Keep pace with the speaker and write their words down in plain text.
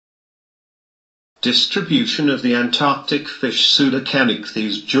Distribution of the Antarctic fish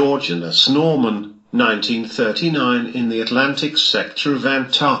Pseudochenecthes georgianus Norman, 1939 in the Atlantic sector of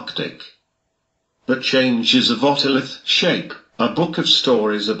Antarctic. The Changes of Otolith, Shape, a book of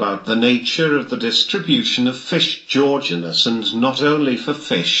stories about the nature of the distribution of fish georgianus and not only for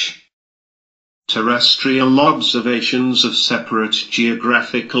fish. Terrestrial observations of separate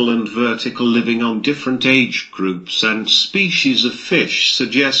geographical and vertical living on different age groups and species of fish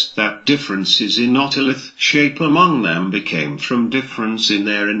suggest that differences in otolith shape among them became from difference in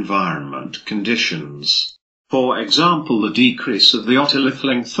their environment conditions. For example, the decrease of the otolith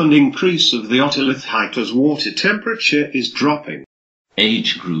length and increase of the otolith height as water temperature is dropping.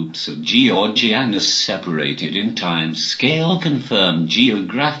 Age groups of Georgianus separated in time scale confirm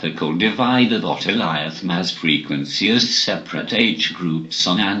geographical divide of otolith mass frequency as separate age groups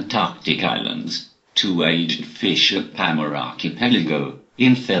on Antarctic islands. 2-aged fish at Palmer Archipelago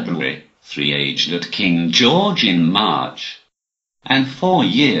in February, 3-aged at King George in March, and 4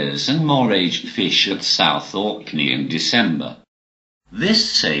 years and more aged fish at South Orkney in December.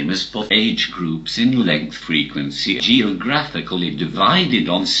 This same as for age groups in length frequency geographically divided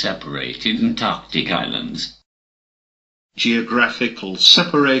on separated Antarctic islands. Geographical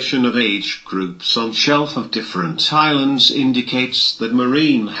separation of age groups on shelf of different islands indicates that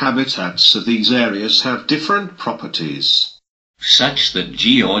marine habitats of these areas have different properties, such that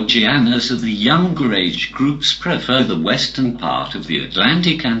Georgianus of the younger age groups prefer the western part of the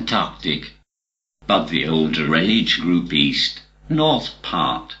Atlantic Antarctic, but the older age group north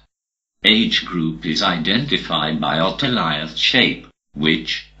part. Age group is identified by otolith shape,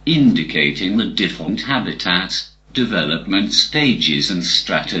 which, indicating the different habitats, development stages and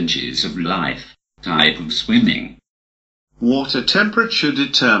strategies of life, type of swimming. Water temperature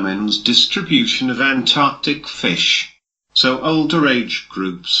determines distribution of Antarctic fish. So older age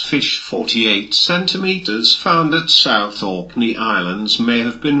groups fish 48 centimeters found at South Orkney Islands may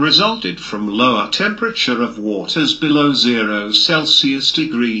have been resulted from lower temperature of waters below 0 Celsius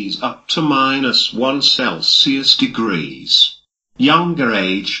degrees up to -1 Celsius degrees. Younger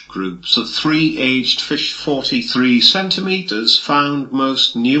age groups of 3-aged fish 43 centimeters found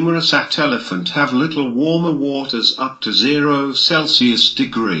most numerous at Elephant have little warmer waters up to 0 Celsius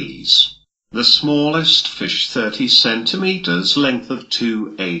degrees. The smallest fish 30 centimeters length of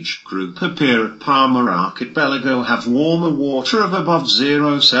 2-age group appear at Palmer Archipelago have warmer water of above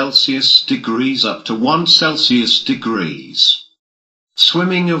 0 Celsius degrees up to 1 Celsius degrees.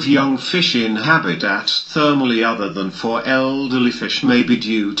 Swimming of young fish in habitat thermally other than for elderly fish may be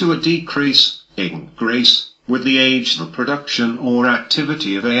due to a increase with the age, the production or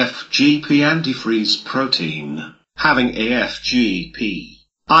activity of AFGP antifreeze protein. Having AFGP,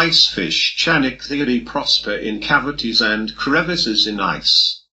 ice fish Channicthidae prosper in cavities and crevices in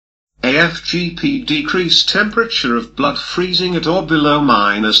ice. AFGP decreased temperature of blood freezing at or below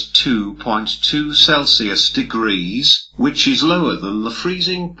 -2.2 Celsius degrees, which is lower than the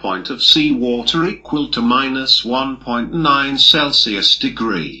freezing point of seawater equal to -1.9 Celsius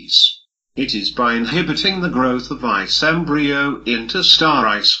degrees. It is by inhibiting the growth of ice embryo into star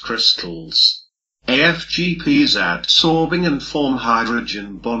ice crystals. AFGPs adsorbing and form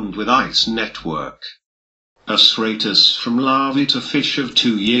hydrogen bond with ice network. A stratus from larvae to fish of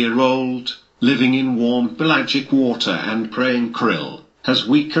 2-year-old, living in warm pelagic water and preying krill, has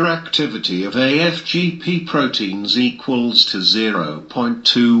weaker activity of AFGP proteins equals to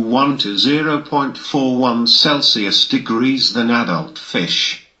 0.21 to 0.41 Celsius degrees than adult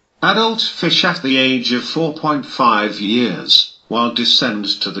fish. Adult fish at the age of 4.5 years, while descend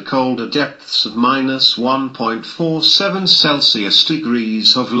to the colder depths of -1.47 Celsius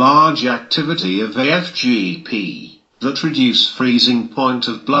degrees of large activity of AFGP, that reduce freezing point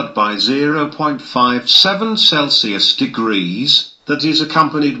of blood by 0.57 Celsius degrees, that is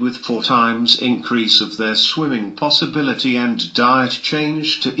accompanied with 4 times increase of their swimming possibility and diet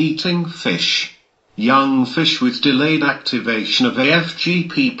change to eating fish. Young fish with delayed activation of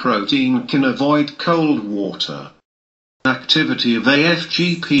AFGP protein can avoid cold water. Activity of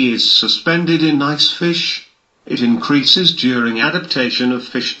AFGP is suspended in ice fish. It increases during adaptation of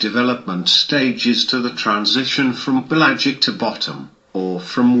fish development stages to the transition from pelagic to bottom, or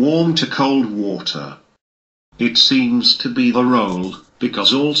from warm to cold water. It seems to be the role,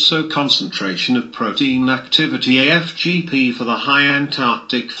 because also concentration of protein activity AFGP for the high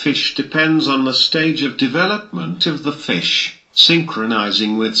Antarctic fish depends on the stage of development of the fish,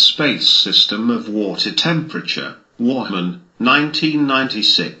 synchronizing with space system of water temperature. Warman,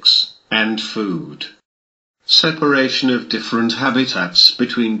 1996, and food. Separation of different habitats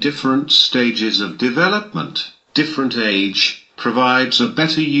between different stages of development, different age, provides a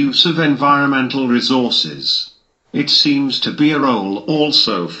better use of environmental resources. It seems to be a role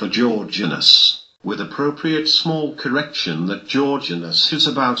also for Georginus, with appropriate small correction that Georginus has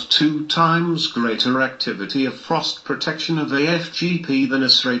about 2 times greater activity of frost protection of AFGP than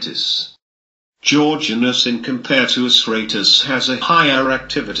Astratus. Georginus in compare to Astratus has a higher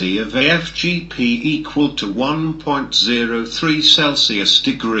activity of AFGP equal to 1.03 Celsius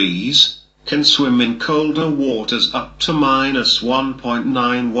degrees, can swim in colder waters up to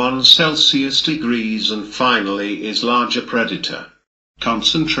 -1.91 Celsius degrees, and finally is larger predator.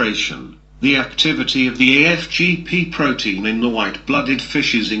 Concentration. The activity of the AFGP protein in the white-blooded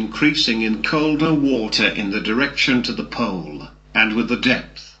fish is increasing in colder water in the direction to the pole, and with the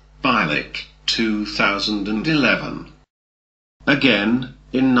depth. Bialik, 2011. Again,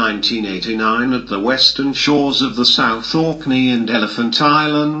 in 1989 at the western shores of the South Orkney and Elephant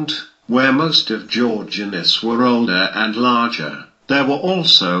Island, where most of Georginus were older and larger, there were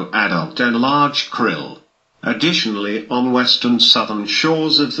also adult and large krill. Additionally, on western southern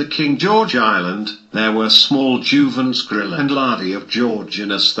shores of the King George Island, there were small juvens krill and larvae of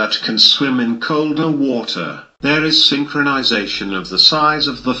Georginus that can swim in colder water. There is synchronization of the size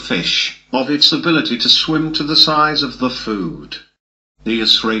of the fish, of its ability to swim to the size of the food. The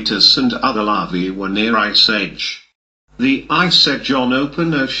Astratus and other larvae were near ice edge. The ice edge on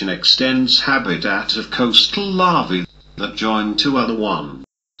open ocean extends habitat of coastal larvae that join to other ones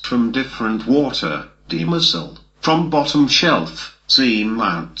from different water, demersal, from bottom shelf,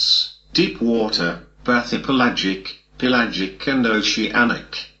 seamounts, deep water, bathypelagic, pelagic and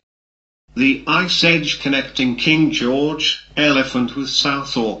oceanic. The ice edge connecting King George, Elephant with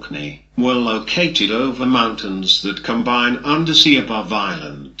South Orkney, were located over mountains that combine undersea above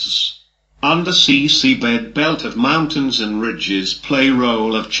islands. Undersea seabed belt of mountains and ridges play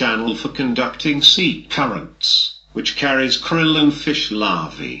role of channel for conducting sea currents, which carries krill and fish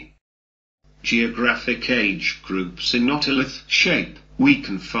larvae. Geographic age groups in otolith shape we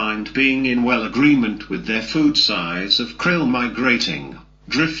can find being in well agreement with their food size of krill migrating,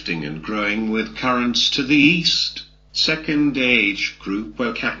 drifting and growing with currents to the east. Second age group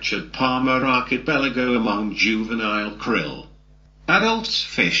were captured Palmer archipelago among juvenile krill. Adult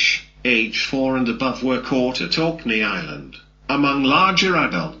fish, age 4 and above, were caught at Orkney Island, among larger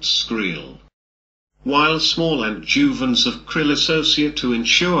adult krill. While small and juvens of krill associate to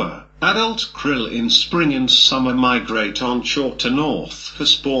ensure, adult krill in spring and summer migrate onshore to north for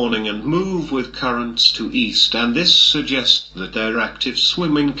spawning and move with currents to east, and this suggests that their active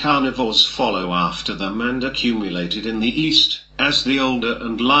swimming carnivores follow after them and accumulated in the east, as the older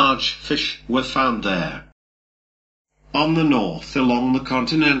and large fish were found there. On the north along the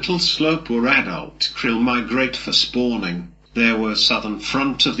continental slope where adult krill migrate for spawning, there were southern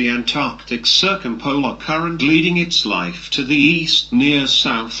front of the Antarctic circumpolar current leading its life to the east near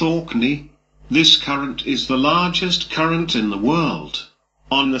South Orkney. This current is the largest current in the world.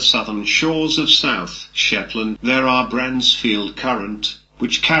 On the southern shores of South Shetland there are Bransfield Current,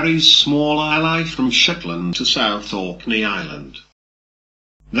 which carries small ally from Shetland to South Orkney Island.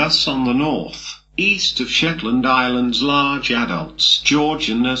 Thus on the north, east of Shetland Islands large adults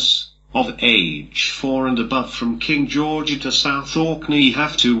Georginus, of age 4 and above from King George to South Orkney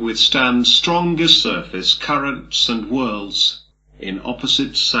have to withstand stronger surface currents and whirls. In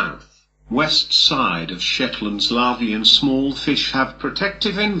opposite south, west side of Shetland's larvae and small fish have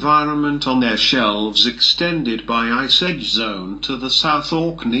protective environment on their shelves extended by ice edge zone to the South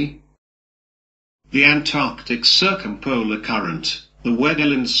Orkney. The Antarctic circumpolar current, the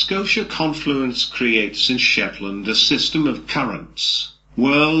Weddell and Scotia confluence, creates in Shetland a system of currents,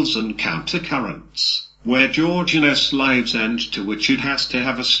 whirls and countercurrents, where Georginus lives and to which it has to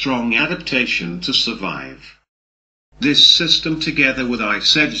have a strong adaptation to survive. This system together with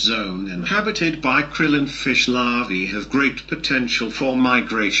ice edge zone inhabited by krill and fish larvae have great potential for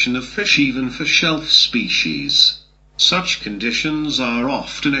migration of fish even for shelf species. Such conditions are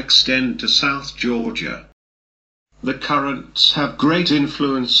often extend to South Georgia. The currents have great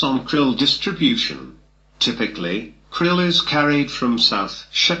influence on krill distribution. Typically, krill is carried from South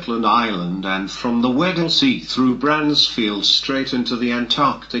Shetland Island and from the Weddell Sea through Bransfield Strait into the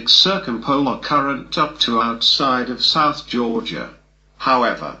Antarctic circumpolar current up to outside of South Georgia.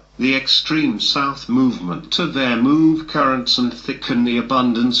 However, the extreme south movement to there move currents and thicken the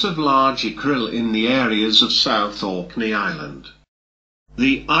abundance of larger krill in the areas of South Orkney Island.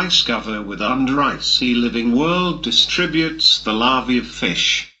 The ice cover with under icy living world distributes the larvae of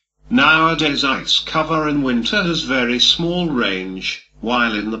fish. Nowadays ice cover in winter has very small range,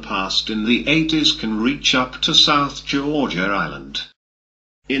 while in the past in the 80s can reach up to South Georgia Island.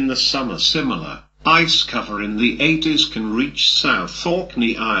 In the summer similar, Ice cover in the 80s can reach South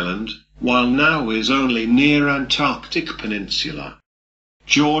Orkney Island, while now is only near Antarctic Peninsula.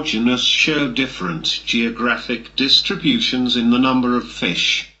 Georginus show different geographic distributions in the number of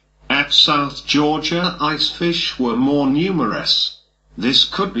fish. At South Georgia, ice fish were more numerous. This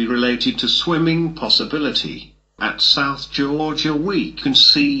could be related to swimming possibility. At South Georgia we can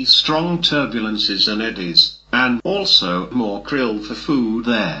see strong turbulences and eddies, and also more krill for food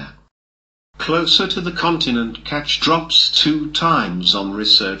there. Closer to the continent, catch drops 2 times on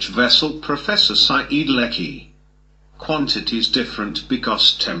research vessel Professor Saeed Lekki. Quantities different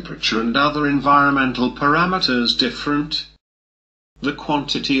because temperature and other environmental parameters different. The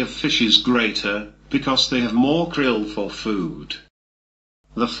quantity of fish is greater because they have more krill for food.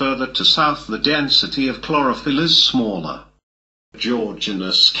 The further to south the density of chlorophyll is smaller.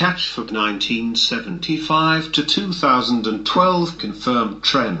 Georginus catch for 1975 to 2012 confirmed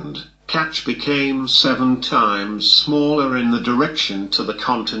trend. Catch became 7 times smaller in the direction to the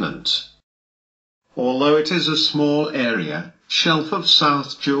continent. Although it is a small area, shelf of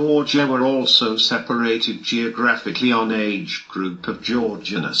South Georgia were also separated geographically on age group of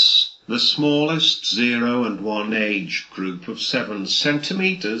Georginus. The smallest 0 and 1 age group of 7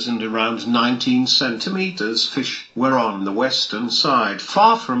 centimeters and around 19 centimeters fish were on the western side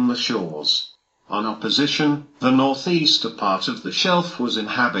far from the shores. On opposition, the northeaster part of the shelf was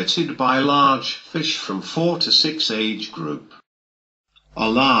inhabited by large fish from 4 to 6 age group. A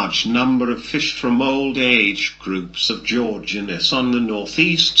large number of fish from old age groups of Georginus on the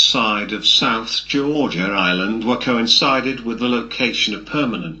northeast side of South Georgia Island were coincided with the location of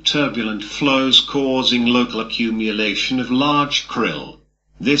permanent turbulent flows causing local accumulation of large krill.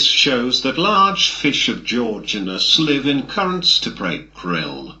 This shows that large fish of Georginus live in currents to break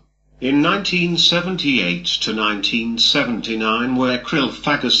krill. In 1978 to 1979, where krill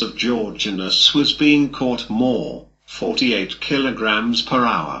fagus of Georginus was being caught more, 48 kilograms per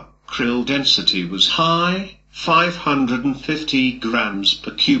hour, krill density was high, 550 grams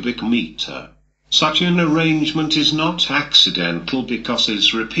per cubic meter. Such an arrangement is not accidental because it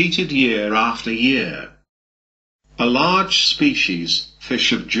is repeated year after year. A large species,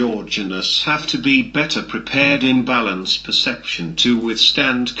 fish of Georginus, have to be better prepared in balance perception to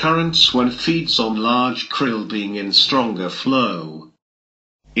withstand currents when feeds on large krill being in stronger flow.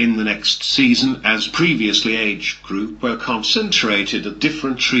 In the next season, as previously, age group were concentrated at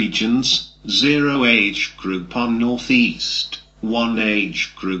different regions, 0 age group on northeast, 1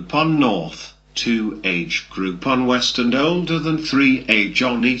 age group on north, 2 age group on west and older than 3 age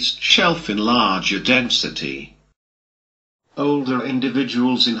on east shelf in larger density. Older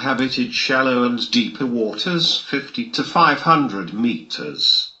individuals inhabited shallow and deeper waters, 50 to 500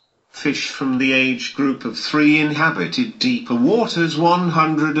 meters. Fish from the age group of 3 inhabited deeper waters,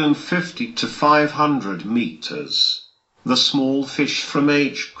 150 to 500 meters. The small fish from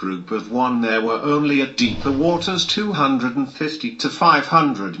age group of 1 there were only at deeper waters, 250 to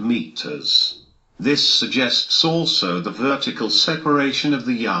 500 meters. This suggests also the vertical separation of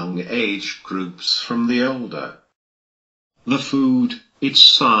the young age groups from the older. The food, its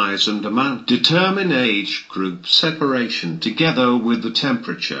size and amount determine age group separation together with the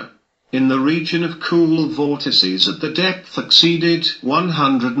temperature. In the region of cool vortices at the depth exceeded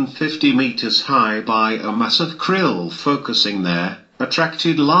 150 meters high by a mass of krill focusing there,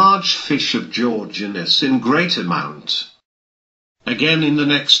 attracted large fish of Georginus in great amount. Again in the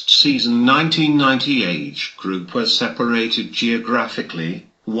next season 1990 age group were separated geographically.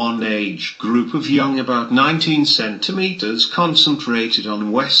 1 age group of young about 19 centimeters concentrated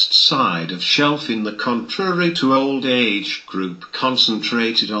on west side of shelf in the contrary to old age group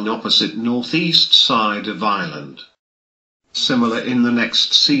concentrated on opposite northeast side of island. Similar in the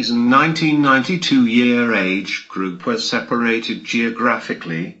next season 1992 year age group were separated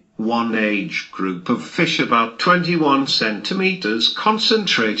geographically. 1 age group of fish about 21 centimeters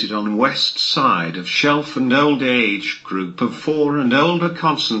concentrated on west side of shelf and old age group of 4 and older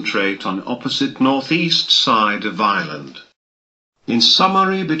concentrate on opposite northeast side of island. In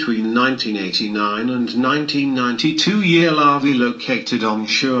summary, between 1989 and 1992 year larvae located on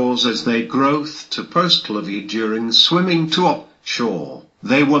shores as they growth to post-larvae during swimming to offshore.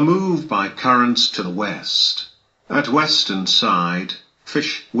 They were moved by currents to the west. At western side,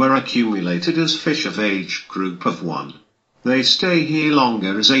 fish were accumulated as fish of age group of 1. They stay here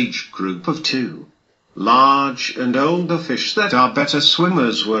longer as age group of 2. Large and older fish that are better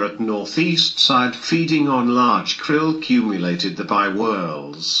swimmers were at northeast side feeding on large krill accumulated by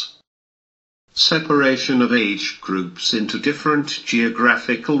whorls. Separation of age groups into different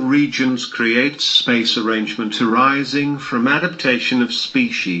geographical regions creates space arrangement arising from adaptation of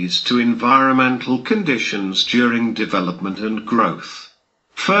species to environmental conditions during development and growth.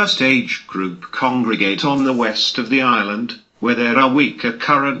 First age group congregate on the west of the island, where there are weaker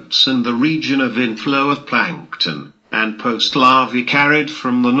currents and the region of inflow of plankton, and post-larvae carried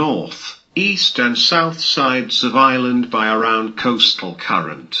from the north, east and south sides of island by around coastal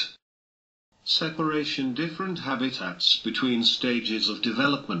current. Separation. Different habitats between stages of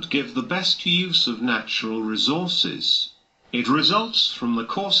development give the best use of natural resources. It results from the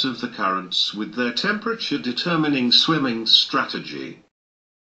course of the currents with their temperature determining swimming strategy.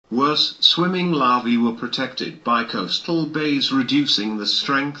 Worse, swimming larvae were protected by coastal bays, reducing the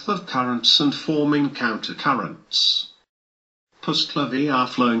strength of currents and forming countercurrents. Post-larvae are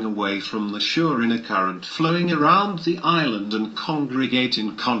flowing away from the shore in a current flowing around the island and congregate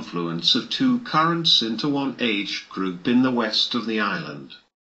in confluence of two currents into one age group in the west of the island.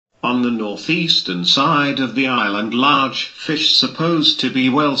 On the northeastern side of the island, large fish supposed to be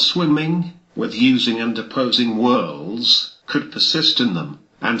well swimming, with using and opposing whirls, could persist in them,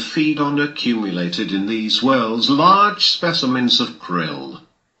 and feed on accumulated in these whirls large specimens of krill.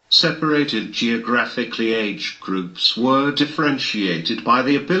 Separated geographically age groups were differentiated by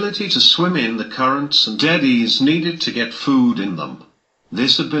the ability to swim in the currents and eddies needed to get food in them.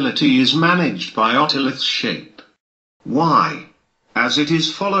 This ability is managed by otolith shape. Why? As it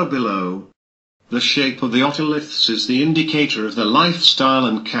is follow below. The shape of the otoliths is the indicator of the lifestyle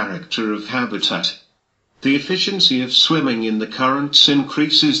and character of habitat. The efficiency of swimming in the currents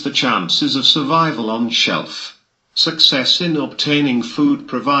increases the chances of survival on shelf. Success in obtaining food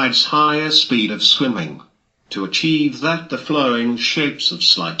provides higher speed of swimming. To achieve that, the flowing shapes of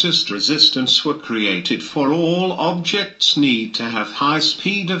slightest resistance were created, for all objects need to have high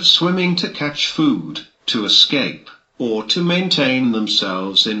speed of swimming to catch food, to escape, or to maintain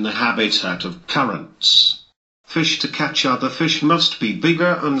themselves in the habitat of currents. Fish to catch other fish must be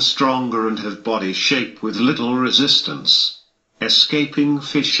bigger and stronger and have body shape with little resistance. Escaping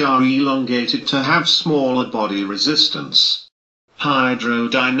fish are elongated to have smaller body resistance.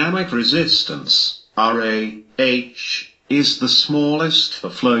 Hydrodynamic resistance, RAH, is the smallest for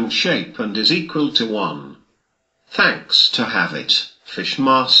flowing shape and is equal to 1. Thanks to habit, fish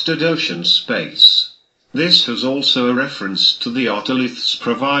mastered ocean space. This has also a reference to the otoliths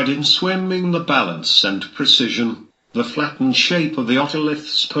provide in swimming the balance and precision. The flattened shape of the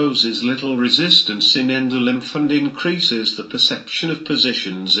otoliths poses little resistance in endolymph and increases the perception of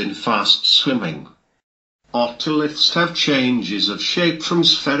positions in fast swimming. Otoliths have changes of shape from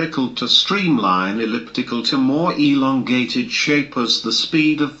spherical to streamline, elliptical to more elongated shape as the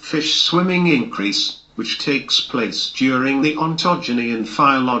speed of fish swimming increase, which takes place during the ontogeny and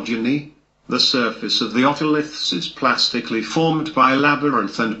phylogeny. The surface of the otoliths is plastically formed by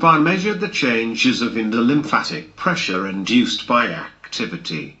labyrinth and by measured the changes of endolymphatic pressure induced by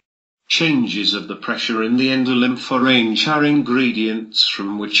activity. Changes of the pressure in the endolymph range are ingredients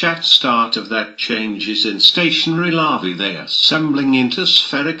from which at start of that changes in stationary larvae they are assembling into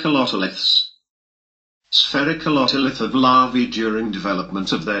spherical otoliths. Spherical otolith of larvae during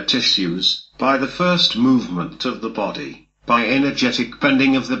development of their tissues, by the first movement of the body. By energetic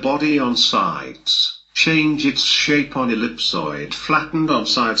bending of the body on sides, change its shape on ellipsoid, flattened on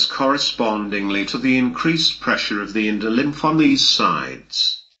sides correspondingly to the increased pressure of the endolymph on these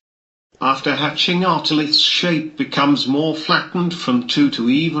sides. After hatching, otolith's shape becomes more flattened from 2 to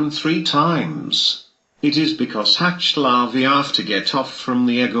even 3 times. It is because hatched larvae after get off from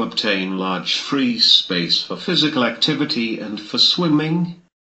the egg obtain large free space for physical activity and for swimming.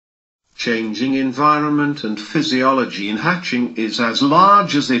 Changing environment and physiology in hatching is as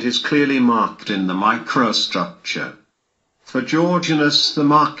large as it is clearly marked in the microstructure. For Georginus, the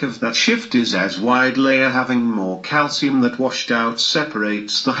mark of that shift is as wide layer having more calcium that washed out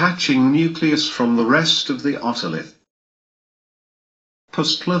separates the hatching nucleus from the rest of the otolith.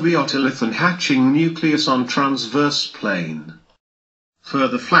 Post-larvae otolith and hatching nucleus on transverse plane.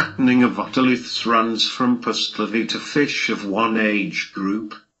 Further flattening of otoliths runs from post-larvae to fish of one age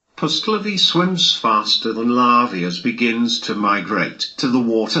group. Post-larvae swims faster than larvae as begins to migrate to the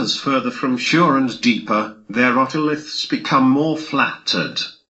waters further from shore and deeper, their otoliths become more flattered.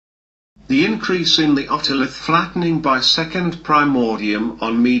 The increase in the otolith flattening by second primordium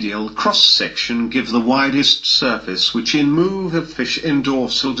on medial cross-section give the widest surface which in move of fish in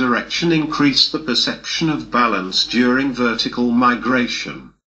dorsal direction increase the perception of balance during vertical migration.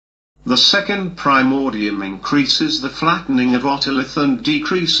 The second primordium increases the flattening of otolith and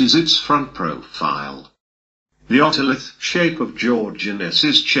decreases its front profile. The otolith shape of Georginus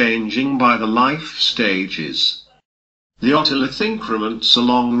is changing by the life stages. The otolith increments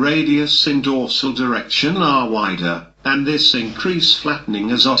along radius in dorsal direction are wider, and this increased flattening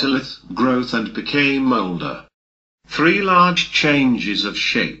as otolith growth and became older. 3 large changes of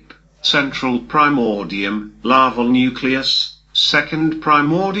shape: central primordium, larval nucleus, second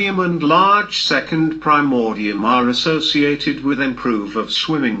primordium and large second primordium are associated with improve of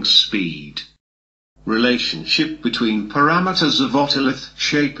swimming speed. Relationship between parameters of otolith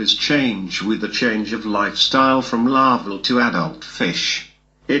shape is change with the change of lifestyle from larval to adult fish.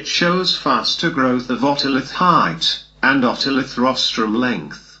 It shows faster growth of otolith height and otolith rostrum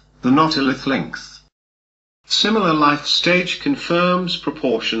length than otolith length. Similar life stage confirms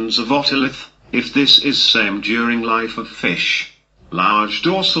proportions of otolith, if this is same during life of fish. Large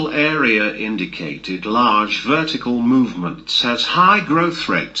dorsal area indicated large vertical movements has high growth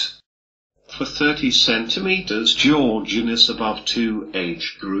rate. For 30 centimeters Georginus above 2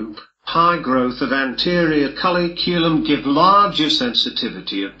 age group, high growth of anterior colliculum give larger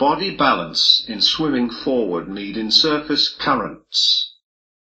sensitivity of body balance in swimming forward need in surface currents.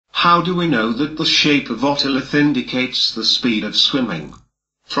 How do we know that the shape of otolith indicates the speed of swimming?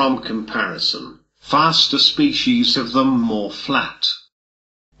 From comparison, faster species have them more flat.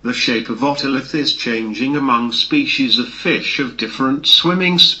 The shape of otolith is changing among species of fish of different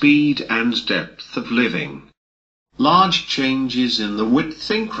swimming speed and depth of living. Large changes in the width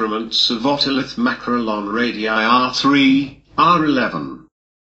increments of otolith mackerel on radii R3, R11.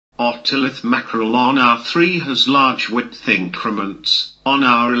 Otolith mackerel on R3 has large width increments, on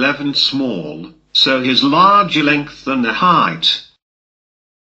R11 small, so his larger length than the height.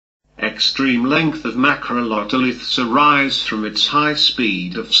 Extreme length of mackerel otoliths arise from its high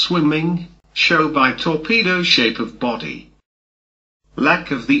speed of swimming, show by torpedo shape of body. Lack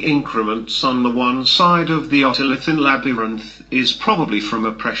of the increments on the one side of the otolith in labyrinth is probably from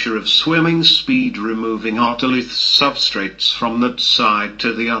a pressure of swimming speed removing otolith substrates from that side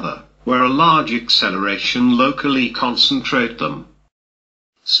to the other, where a large acceleration locally concentrate them.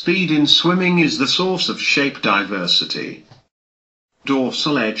 Speed in swimming is the source of shape diversity.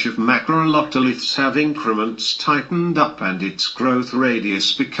 Dorsal edge of mackerel otoliths have increments tightened up and its growth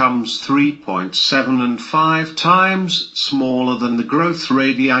radius becomes 3.7 and 5 times smaller than the growth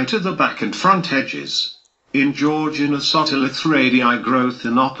radii to the back and front edges. In Georginus otolith radii growth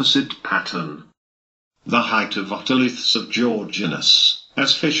in opposite pattern. The height of otoliths of Georginus,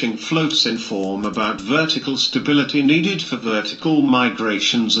 as fishing floats inform about vertical stability needed for vertical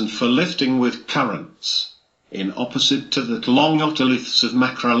migrations and for lifting with currents. In opposite to that, long otoliths of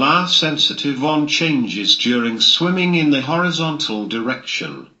mackerel are sensitive on changes during swimming in the horizontal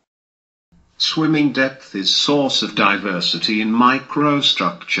direction. Swimming depth is source of diversity in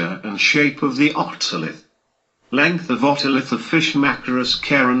microstructure and shape of the otolith. Length of otolith of fish Macarus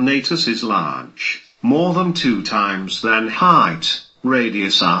carinatus is large, more than 2 times than height.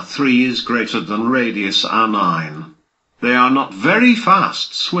 Radius R3 is greater than radius R9. They are not very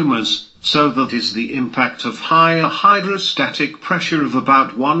fast swimmers, so that is the impact of higher hydrostatic pressure of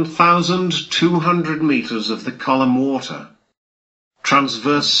about 1,200 meters of the column water.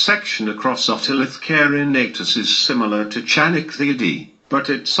 Transverse section across otolith carinatus is similar to Chanichthyridae, but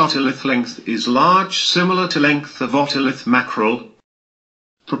its otolith length is large, similar to length of otolith mackerel.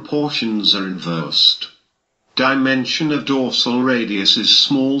 Proportions are inversed. Dimension of dorsal radius is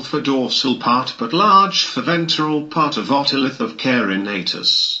small for dorsal part but large for ventral part of otolith of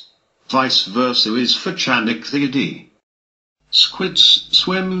carinatus. Vice versa is for Chanichthyridae. Squids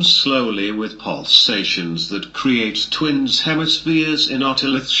swim slowly with pulsations that create twins hemispheres in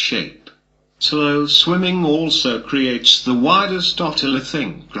otolith shape. Slow swimming also creates the widest otolith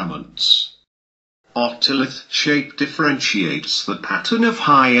increments. Otolith shape differentiates the pattern of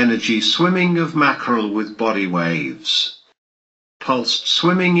high-energy swimming of mackerel with body waves. Pulsed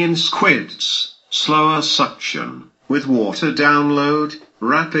swimming in squids, slower suction, with water download,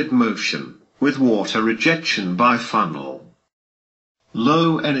 rapid motion, with water rejection by funnel.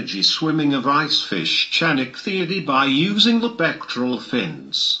 Low-energy swimming of icefish Chanichthyridae by using the pectoral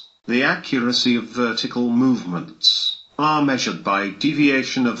fins. The accuracy of vertical movements are measured by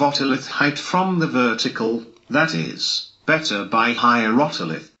deviation of otolith height from the vertical, that is, better by higher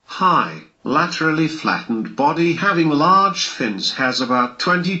otolith. High, laterally flattened body having large fins has about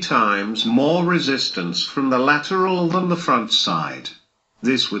 20 times more resistance from the lateral than the front side.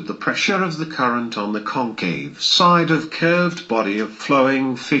 This with the pressure of the current on the concave side of curved body of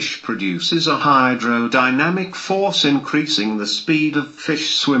flowing fish produces a hydrodynamic force increasing the speed of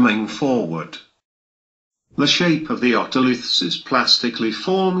fish swimming forward. The shape of the otoliths is plastically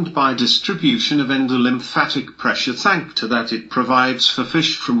formed by distribution of endolymphatic pressure. Thanks to that it provides for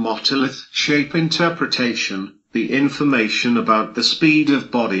fish from otolith shape interpretation the information about the speed of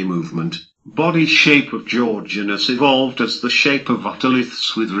body movement. Body shape of Georginus evolved as the shape of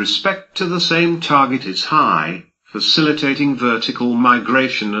otoliths with respect to the same target is high, facilitating vertical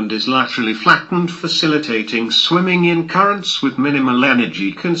migration, and is laterally flattened, facilitating swimming in currents with minimal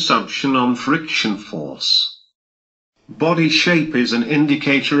energy consumption on friction force. Body shape is an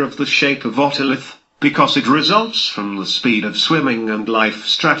indicator of the shape of otolith, because it results from the speed of swimming and life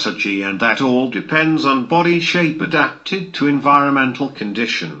strategy, and that all depends on body shape adapted to environmental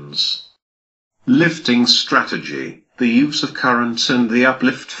conditions. Lifting strategy, the use of currents and the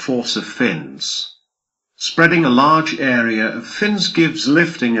uplift force of fins. Spreading a large area of fins gives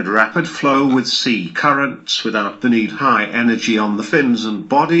lifting at rapid flow with sea currents without the need high energy on the fins and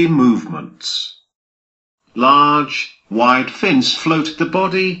body movements. Large, wide fins float the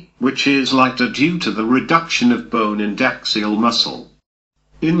body, which is lighter due to the reduction of bone and axial muscle.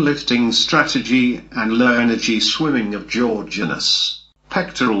 In lifting strategy and low energy swimming of Georginus,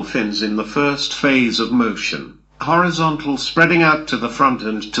 pectoral fins in the first phase of motion, horizontal spreading out to the front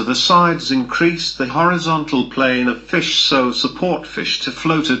and to the sides, increase the horizontal plane of fish, so support fish to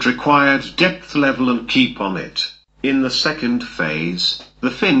float at required depth level and keep on it. In the second phase, the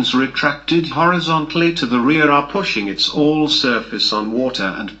fins retracted horizontally to the rear are pushing its all surface on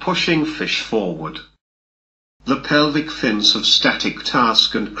water and pushing fish forward. The pelvic fins have static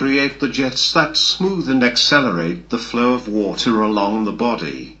task and create the jets that smooth and accelerate the flow of water along the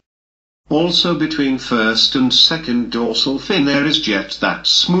body. Also between first and second dorsal fin there is jet that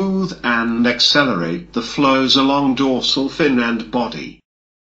smooth and accelerate the flows along dorsal fin and body.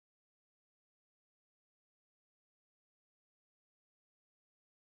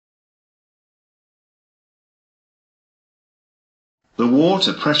 The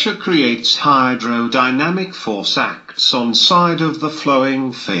water pressure creates hydrodynamic force, acts on side of the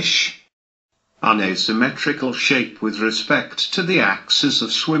flowing fish. An asymmetrical shape with respect to the axis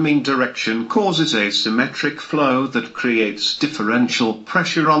of swimming direction causes asymmetric flow that creates differential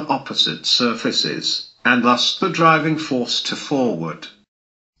pressure on opposite surfaces, and thus the driving force to forward.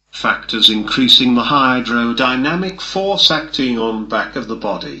 Factors increasing the hydrodynamic force acting on back of the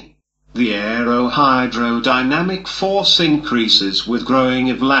body. The aerohydrodynamic force increases with growing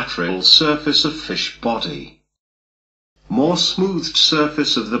of lateral surface of fish body. More smoothed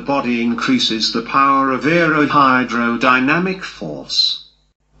surface of the body increases the power of aerohydrodynamic force.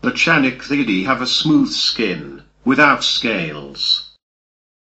 The Chanochthyidae have a smooth skin, without scales.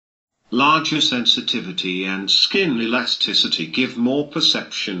 Larger sensitivity and skin elasticity give more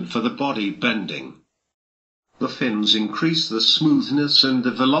perception for the body bending. The fins increase the smoothness and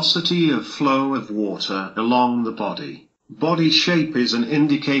the velocity of flow of water along the body. Body shape is an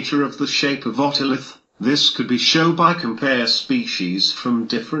indicator of the shape of otolith. This could be shown by compare species from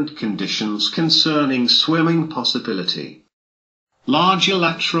different conditions concerning swimming possibility. Larger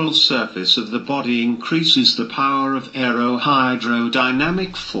lateral surface of the body increases the power of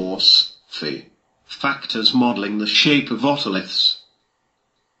aerohydrodynamic force, Phi. Factors modeling the shape of otoliths.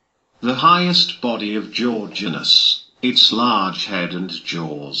 The highest body of Georginus, its large head and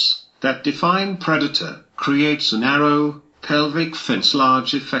jaws, that define predator, creates a narrow, pelvic fins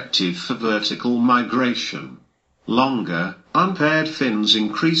large effective for vertical migration. Longer, unpaired fins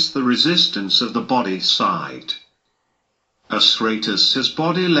increase the resistance of the body side. Astratus has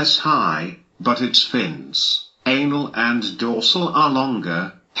body less high, but its fins, anal and dorsal, are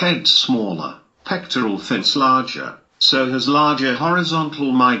longer, head smaller, pectoral fins larger, so has larger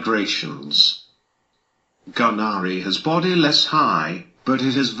horizontal migrations. Gunnari has body less high, but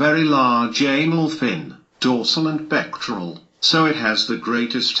it has very large anal fin, dorsal and pectoral, so it has the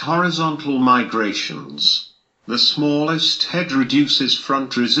greatest horizontal migrations. The smallest head reduces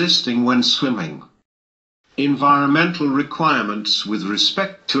front resisting when swimming. Environmental requirements with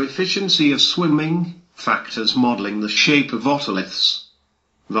respect to efficiency of swimming, factors modeling the shape of otoliths.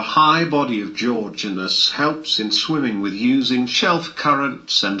 The high body of Georginus helps in swimming with using shelf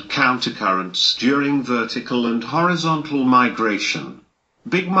currents and countercurrents during vertical and horizontal migration.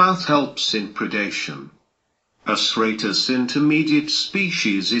 Big mouth helps in predation. Astratus intermediate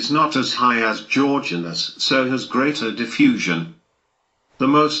species is not as high as Georginus, so has greater diffusion. The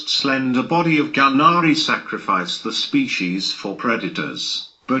most slender body of Gunnari sacrifice the species for predators,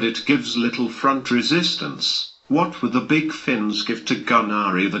 but it gives little front resistance. What would the big fins give to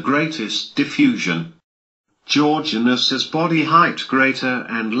Gunnari the greatest diffusion? Georginus has body height greater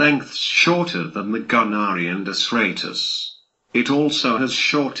and length shorter than the Gunnari and Astratus. It also has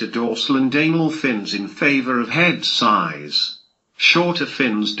shorter dorsal and anal fins in favor of head size. Shorter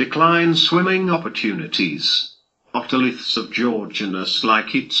fins decline swimming opportunities. Otoliths of Georginus,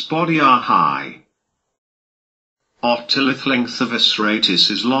 like its body, are high. Otolith length of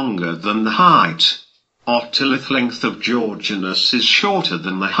Astratus is longer than the height. Otolith length of Georginus is shorter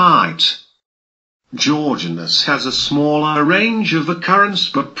than the height. Georginus has a smaller range of occurrence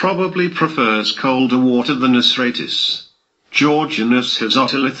but probably prefers colder water than Astratus. Georginus has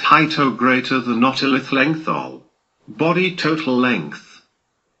otolith height O greater than otolith length O. Body total length.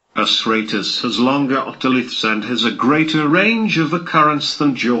 Astratus has longer otoliths and has a greater range of occurrence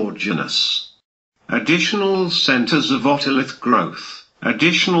than Georginus. Additional centers of otolith growth.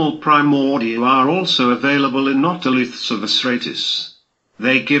 Additional primordia are also available in otoliths of Astratus.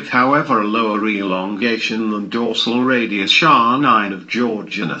 They give, however, a lower elongation than dorsal radius R9 of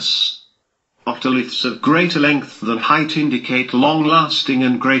Georginus. Otoliths of greater length than height indicate long-lasting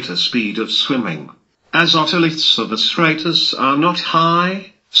and greater speed of swimming. As otoliths of Astratus are not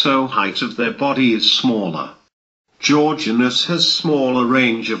high, so height of their body is smaller. Georginus has smaller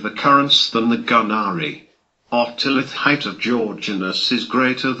range of occurrence than the gunari. Otolith height of Georginus is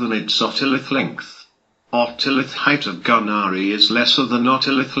greater than its otolith length. Otolith height of gunari is lesser than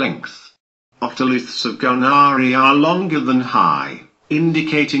otolith length. Otoliths of gunari are longer than high,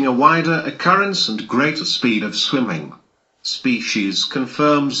 indicating a wider occurrence and greater speed of swimming. Species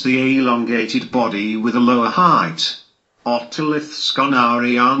confirms the elongated body with a lower height. Otoliths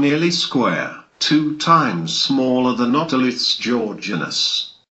gunari are nearly square, 2 times smaller than otoliths Georginus.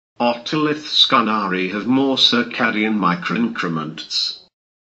 Otoliths gunari have more circadian microincrements.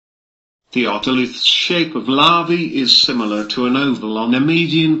 The otolith's shape of larvae is similar to an oval on a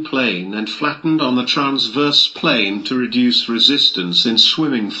median plane and flattened on the transverse plane to reduce resistance in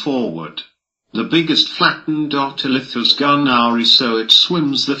swimming forward. The biggest flattened otolith is gunari, so it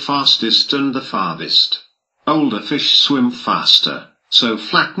swims the fastest and the farthest. Older fish swim faster, so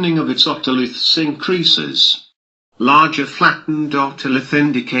flattening of its otoliths increases. Larger flattened otolith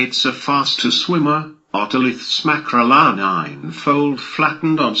indicates a faster swimmer. Otoliths mackerel are 9-fold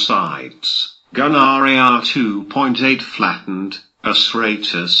flattened on sides. Gunari are 2.8 flattened.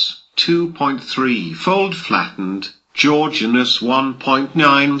 Astratus, 2.3-fold flattened. Georginus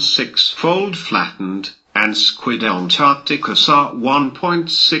 1.96-fold flattened. And Squid Antarcticus are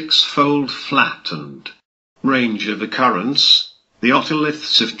 1.6-fold flattened. Range of occurrence. The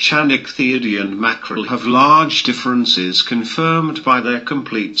otoliths of Channicthidae and mackerel have large differences confirmed by their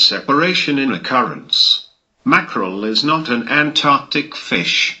complete separation in occurrence. Mackerel is not an Antarctic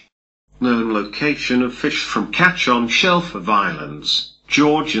fish. Known location of fish from catch on shelf of islands.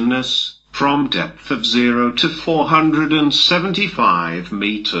 Georginus, from depth of 0 to 475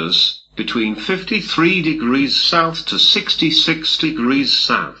 meters, between 53 degrees south to 66 degrees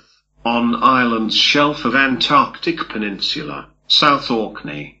south. On islands shelf of Antarctic Peninsula. South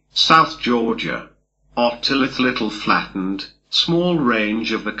Orkney, South Georgia. Otolith little flattened, small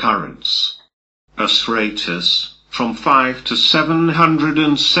range of occurrence. Astratus, from 5 to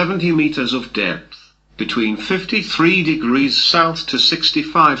 770 meters of depth, between 53 degrees south to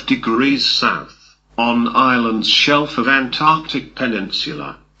 65 degrees south. On islands shelf of Antarctic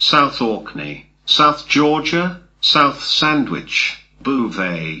Peninsula, South Orkney, South Georgia, South Sandwich,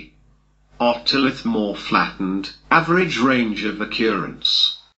 Bouvet. Otolith more flattened, average range of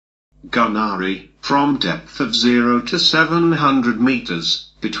occurrence. Gunari, from depth of 0 to 700 meters,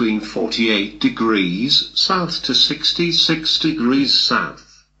 between 48 degrees south to 66 degrees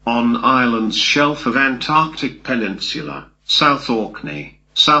south. On islands shelf of Antarctic Peninsula, South Orkney,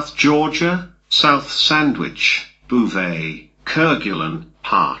 South Georgia, South Sandwich, Bouvet, Kerguelen,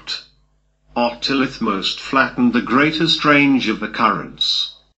 Hart. Otolith most flattened, the greatest range of occurrence.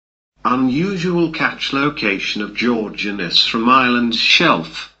 Unusual catch location of Georginus from island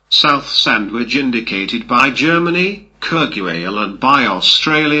shelf, South Sandwich indicated by Germany, Kerguelen by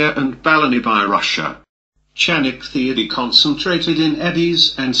Australia and Balani by Russia. Channicthidae concentrated in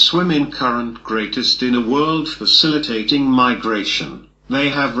eddies and swim in current, greatest in a world facilitating migration. They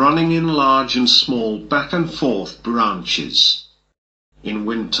have running in large and small back and forth branches. In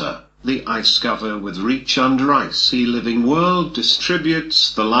winter, the ice cover with reach under icy living world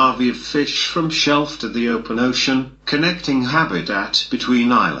distributes the larvae of fish from shelf to the open ocean, connecting habitat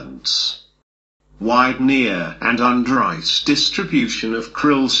between islands. Wide near and under ice distribution of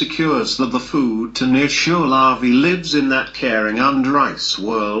krill secures that the food to nearshore larvae lives in that caring under ice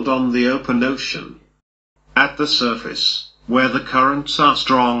world on the open ocean. At the surface, where the currents are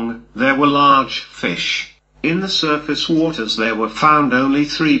strong, there were large fish. In the surface waters there were found only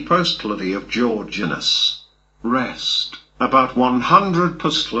 3 postulae of Georginus. Rest. About 100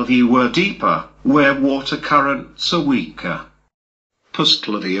 pustulae were deeper, where water currents are weaker.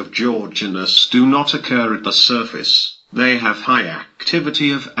 Pustulae of Georgianus do not occur at the surface. They have high activity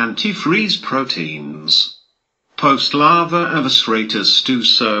of antifreeze proteins. Post-lava of Astratus do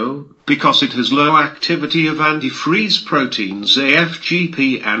so, because it has low activity of antifreeze proteins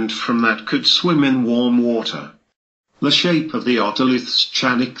AFGP and from that could swim in warm water. The shape of the otoliths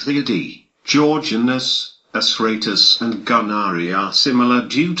Chanichthyidae, Georgianus, Astratus and Gunari are similar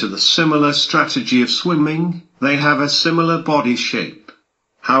due to the similar strategy of swimming. They have a similar body shape.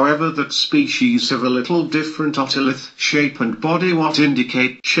 However, that species have a little different otolith shape and body what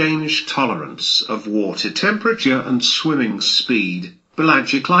indicate changed tolerance of water temperature and swimming speed,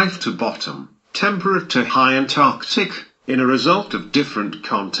 pelagic life to bottom, temperate to high Antarctic, in a result of different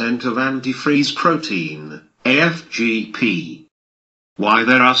content of antifreeze protein, AFGP. Why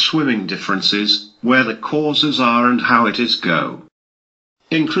there are swimming differences, where the causes are and how it is go.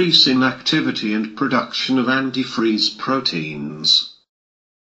 Increase in activity and production of antifreeze proteins.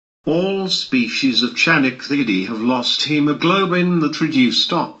 All species of Chanichthyidae have lost hemoglobin that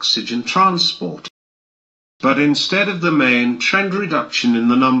reduced oxygen transport. But instead of the main trend reduction in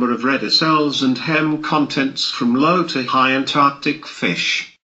the number of red cells and hem contents from low to high Antarctic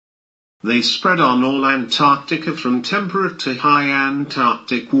fish, they spread on all Antarctica from temperate to high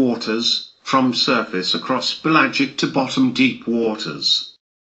Antarctic waters, from surface across pelagic to bottom deep waters.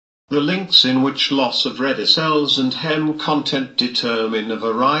 The links in which loss of red cells and hem content determine a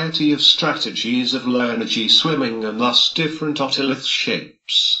variety of strategies of low-energy swimming and thus different otolith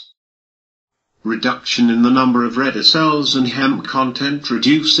shapes. Reduction in the number of red cells and hem content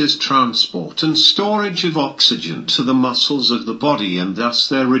reduces transport and storage of oxygen to the muscles of the body and thus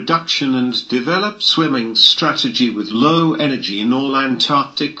their reduction and develop swimming strategy with low energy in all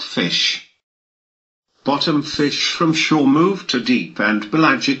Antarctic fish. Bottom fish from shore moved to deep and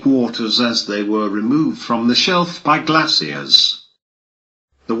pelagic waters as they were removed from the shelf by glaciers.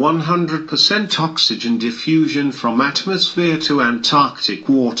 The 100% oxygen diffusion from atmosphere to Antarctic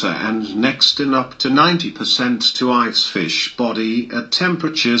water and next in up to 90% to ice fish body at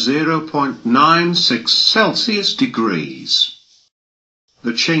temperature 0.96 Celsius degrees.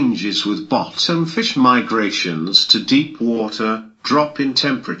 The changes with bottom fish migrations to deep water, drop in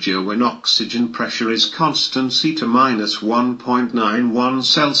temperature when oxygen pressure is constancy to minus 1.91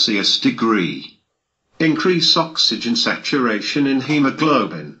 Celsius degree. Increase oxygen saturation in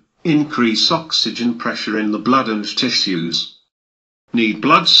hemoglobin. Increase oxygen pressure in the blood and tissues. Need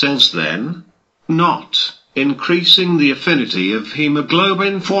blood cells then? Not. Increasing the affinity of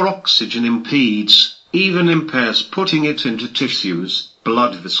hemoglobin for oxygen impedes, even impairs putting it into tissues.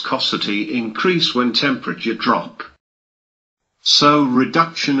 Blood viscosity increase when temperature drop. So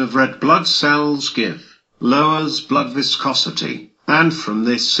reduction of red blood cells lowers blood viscosity, and from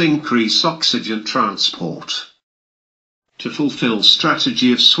this increase oxygen transport. To fulfill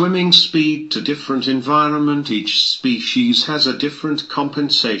strategy of swimming speed to different environment, each species has a different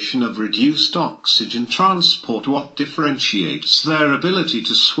compensation of reduced oxygen transport what differentiates their ability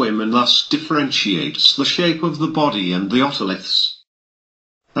to swim and thus differentiates the shape of the body and the otoliths.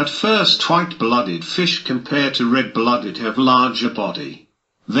 At first white-blooded fish compared to red-blooded have larger body.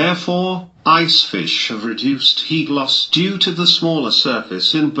 Therefore, ice fish have reduced heat loss due to the smaller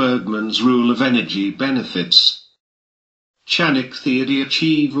surface in Bergmann's rule of energy benefits. Chanichthyidae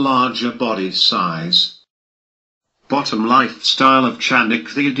achieve larger body size. Bottom lifestyle of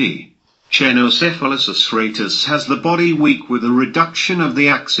Chanichthyidae. Chenocephalus astratus has the body weak with a reduction of the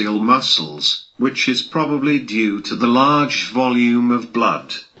axial muscles, which is probably due to the large volume of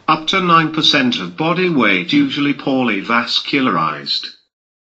blood, up to 9% of body weight usually poorly vascularized.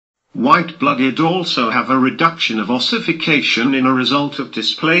 White-blooded also have a reduction of ossification in a result of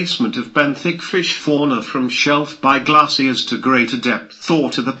displacement of benthic fish fauna from shelf by glaciers to greater depth or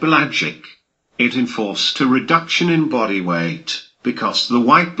to the pelagic. It enforced a reduction in body weight, because the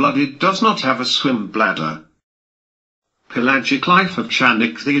white-blooded does not have a swim bladder. Pelagic life of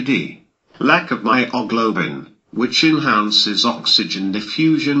Chanichthyidae. Lack of myoglobin, which enhances oxygen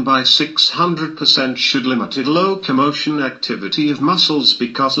diffusion by 600% should limit locomotion activity of muscles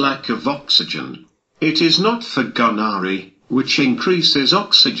because lack of oxygen. It is not for gunari, which increases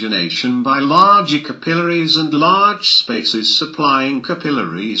oxygenation by larger capillaries and large spaces supplying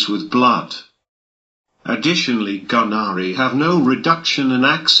capillaries with blood. Additionally, gunari have no reduction in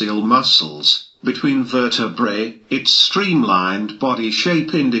axial muscles. Between vertebrae, its streamlined body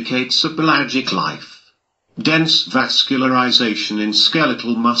shape indicates a pelagic life. Dense vascularization in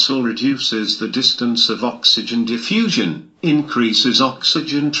skeletal muscle reduces the distance of oxygen diffusion, increases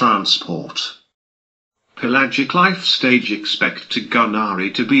oxygen transport. Pelagic life stage. Expect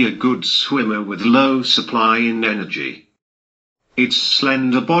gonari to be a good swimmer with low supply in energy. Its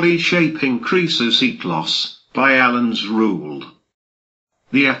slender body shape increases heat loss by Allen's rule.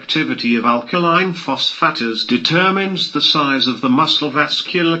 The activity of alkaline phosphatase determines the size of the muscle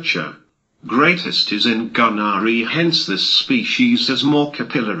vasculature. Greatest is in gonari, hence this species has more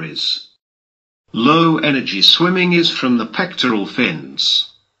capillaries. Low energy swimming is from the pectoral fins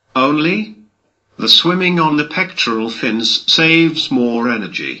only. The swimming on the pectoral fins saves more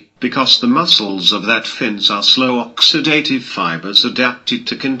energy, because the muscles of that fins are slow oxidative fibers adapted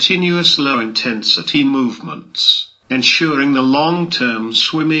to continuous low-intensity movements, ensuring the long-term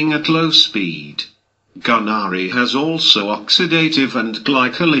swimming at low speed. Gonari has also oxidative and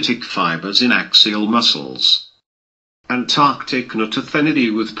glycolytic fibers in axial muscles. Antarctic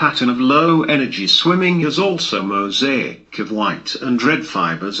notothenidae with pattern of low-energy swimming has also mosaic of white and red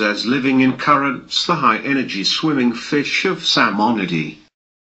fibers as living in currents. The high-energy swimming fish of Salmonidae.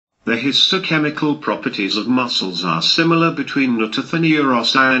 The histochemical properties of muscles are similar between Notothenia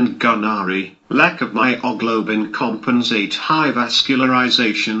rossi and gonari. Lack of myoglobin compensate high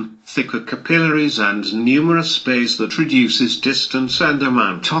vascularization, thicker capillaries and numerous bays that reduces distance and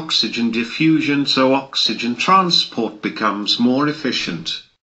amount oxygen diffusion, so oxygen transport becomes more efficient.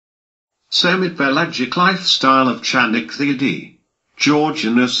 Semi-pelagic lifestyle of Chanichthyridae.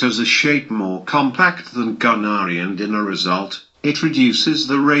 Georginus has a shape more compact than gonari, and in a result, it reduces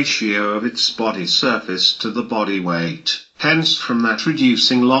the ratio of its body surface to the body weight, hence from that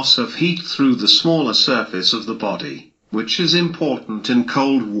reducing loss of heat through the smaller surface of the body, which is important in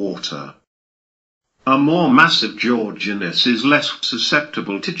cold water. A more massive Georginus is less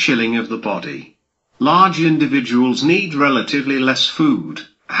susceptible to chilling of the body. Large individuals need relatively less food,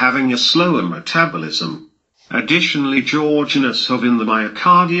 having a slower metabolism. Additionally, Georginus have in the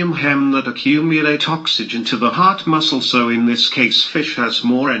myocardium hem that accumulate oxygen to the heart muscle, so in this case fish has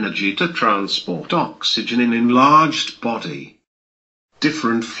more energy to transport oxygen in enlarged body.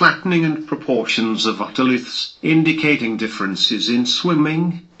 Different flattening and proportions of otoliths, indicating differences in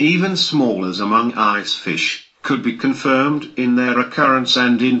swimming, even small as among ice fish, could be confirmed in their occurrence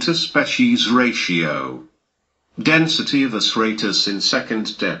and interspecies ratio. Density of Astratus in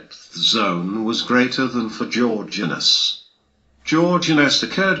second depth zone was greater than for Georginus. Georginus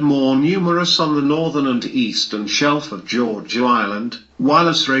occurred more numerous on the northern and eastern shelf of Georgia Island, while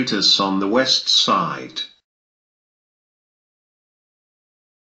Astratus on the west side.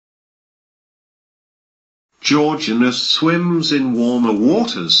 Georginus swims in warmer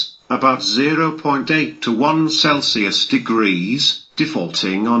waters, about 0.8 to 1 Celsius degrees,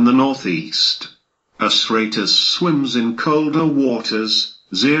 defaulting on the northeast. Astratus swims in colder waters,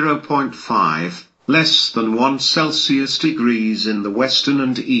 0.5, less than 1 Celsius degrees in the western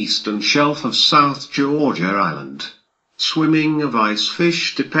and eastern shelf of South Georgia Island. Swimming of ice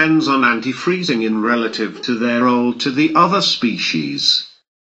fish depends on antifreezing in relative to their old to the other species.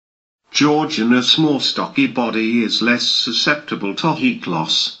 Georginus' more stocky body is less susceptible to heat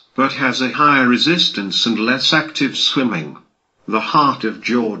loss, but has a higher resistance and less active swimming. The heart of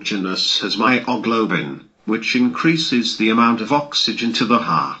Georginus has myoglobin, which increases the amount of oxygen to the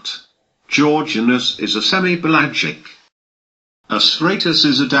heart. Georginus is a semi-pelagic. Astratus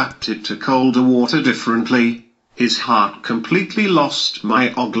is adapted to colder water differently. His heart completely lost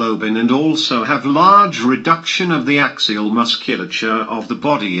myoglobin and also have large reduction of the axial musculature of the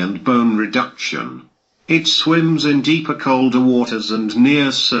body and bone reduction. It swims in deeper colder waters and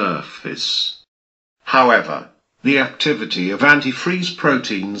near surface. However, the activity of antifreeze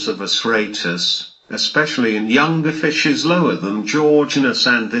proteins of Astratus, especially in younger fish, is lower than Georginus,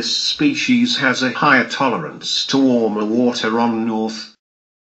 and this species has a higher tolerance to warmer water on north.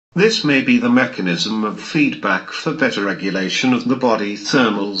 This may be the mechanism of feedback for better regulation of the body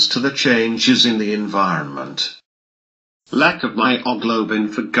thermals to the changes in the environment. Lack of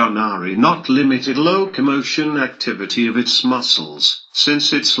myoglobin for gonari not limited locomotion activity of its muscles,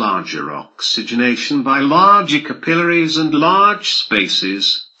 since its larger oxygenation by larger capillaries and large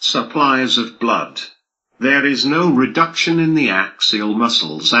spaces, supplies of blood. There is no reduction in the axial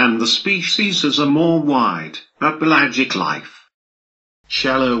muscles, and the species has a more wide, pelagic life.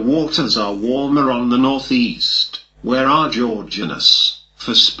 Shallow waters are warmer on the northeast, where are Georginus,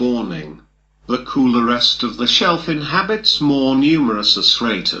 for spawning. The cooler rest of the shelf inhabits more numerous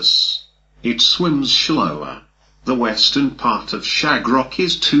Astratus. It swims shallower. The western part of Shagrock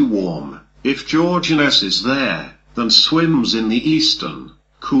is too warm, if Georginus is there, then swims in the eastern,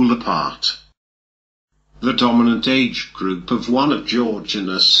 cooler part. The dominant age group of one of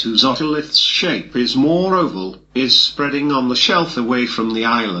Georginus, whose otolith's shape is more oval, is spreading on the shelf away from the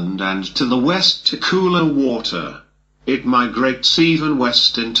island and to the west to cooler water. It migrates even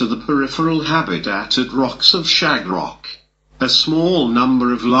west into the peripheral habitat at rocks of shag rock. A small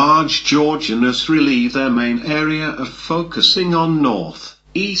number of large Georginus relieve their main area of focusing on north,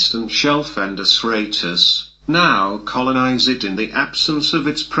 eastern shelf and Astratus, now colonize it in the absence of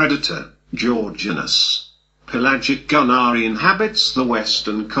its predator, Georginus. Pelagic Gunnari inhabits the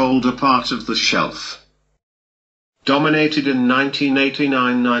western colder part of the shelf. Dominated in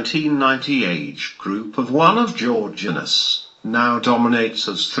 1989-1990 age group of one of Georginus, now dominates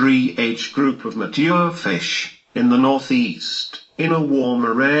as 3 age group of mature fish, in the northeast, in a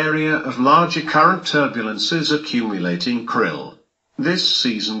warmer area of larger current turbulences accumulating krill. This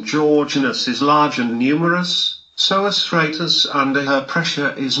season Georginus is large and numerous, so Astratus under her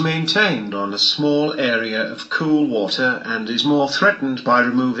pressure is maintained on a small area of cool water and is more threatened by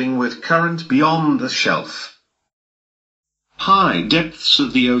removing with current beyond the shelf. High depths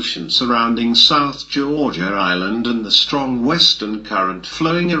of the ocean surrounding South Georgia Island and the strong western current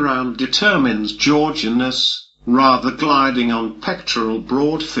flowing around determines Georginus rather gliding on pectoral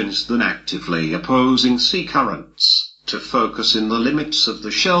broad fins than actively opposing sea currents, to focus in the limits of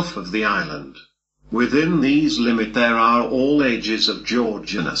the shelf of the island. Within these limits there are all ages of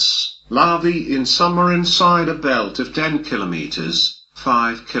Georginus. Larvae in summer inside a belt of 10 kilometers,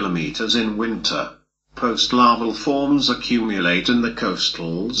 5 kilometers in winter. Post-larval forms accumulate in the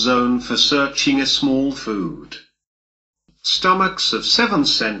coastal zone for searching a small food. Stomachs of 7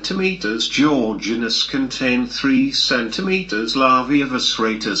 centimeters Georginus contain 3 centimeters larvae of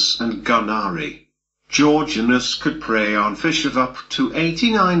Astratus and Gunnari. Georginus could prey on fish of up to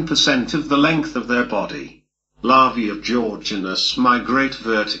 89% of the length of their body. Larvae of Georginus migrate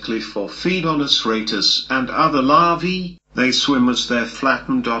vertically for feed on Astratus and other larvae. They swim as their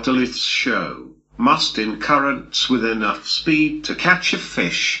flattened otoliths show, must in currents with enough speed to catch a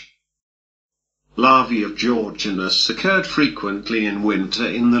fish. Larvae of Georginus occurred frequently in winter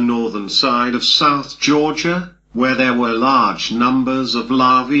in the northern side of South Georgia, where there were large numbers of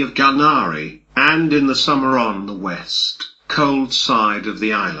larvae of Gunnari, and in the summer on the west, cold side of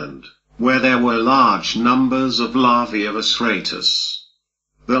the island, where there were large numbers of larvae of Astratus.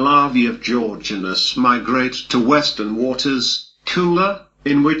 The larvae of Georginus migrate to western waters, cooler,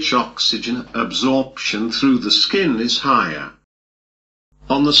 in which oxygen absorption through the skin is higher.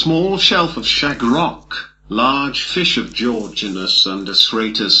 On the small shelf of shag rock, large fish of Georginus and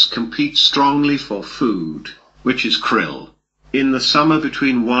Astratus compete strongly for food, which is krill. In the summer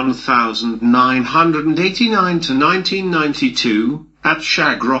between 1989 to 1992, at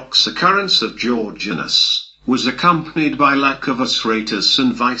shag rocks occurrence of Georginus was accompanied by lack of Astratus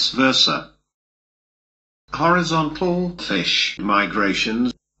and vice versa. Horizontal fish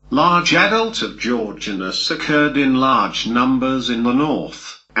migrations. Large adults of Georginus occurred in large numbers in the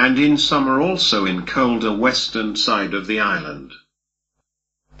north, and in summer also in colder western side of the island.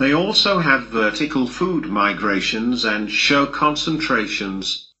 They also have vertical food migrations and show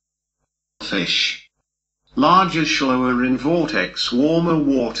concentrations. Fish. Larger, shallower in vortex warmer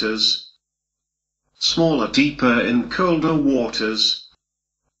waters. Smaller, deeper in colder waters.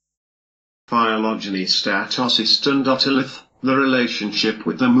 Phylogeny Statocist and otolith, the relationship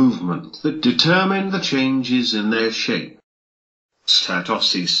with the movement that determine the changes in their shape.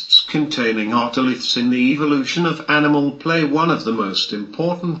 Statocists containing otoliths in the evolution of animal play one of the most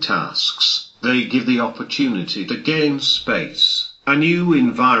important tasks. They give the opportunity to gain space, a new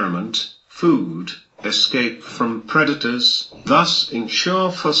environment, food, escape from predators, thus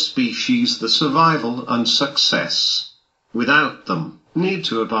ensure for species the survival and success. Without them, need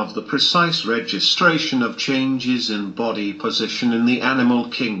to above the precise registration of changes in body position in the animal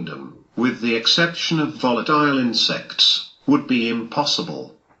kingdom, with the exception of volatile insects, would be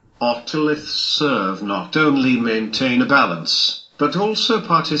impossible. Otoliths serve not only maintain a balance, but also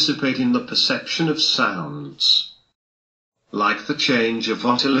participate in the perception of sounds. Like the change of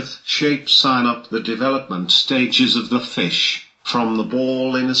otolith shape sign up the development stages of the fish, from the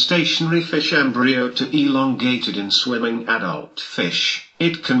ball in a stationary fish embryo to elongated in swimming adult fish.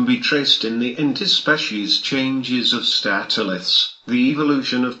 It can be traced in the interspecies changes of statoliths, the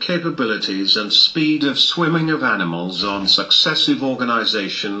evolution of capabilities and speed of swimming of animals on successive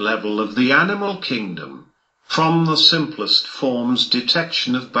organization level of the animal kingdom. From the simplest forms,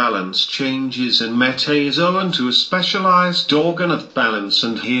 detection of balance changes in metazoan to a specialized organ of balance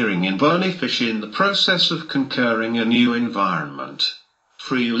and hearing in bony fish in the process of conquering a new environment.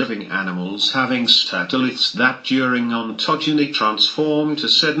 free-living animals having statoliths that during ontogeny transform to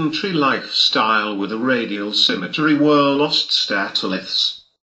sedentary lifestyle with a radial symmetry were lost statoliths.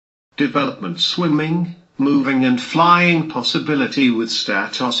 Development: swimming, moving and flying possibility with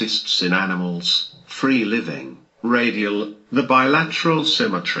statocysts in animals, free-living, radial, the bilateral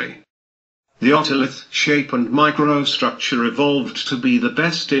symmetry. The otolith shape and microstructure evolved to be the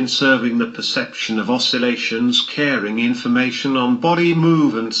best in serving the perception of oscillations carrying information on body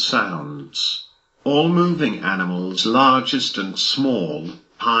movement sounds. All moving animals, largest and small,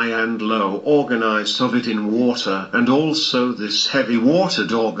 high and low, organized of it in water, and also this heavy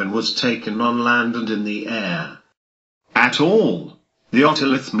watered organ was taken on land and in the air. At all. The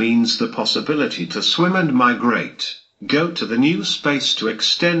otolith means the possibility to swim and migrate, go to the new space to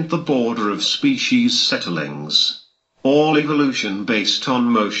extend the border of species settlings. All evolution based on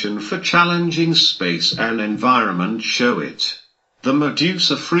motion for challenging space and environment show it. The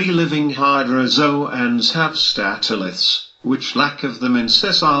Medusa free-living hydrozoans have statoliths, which lack of them in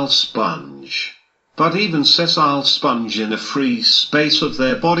sessile sponge. But even sessile sponge in a free space of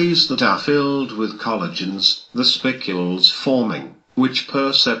their bodies that are filled with collagens, the spicules forming, which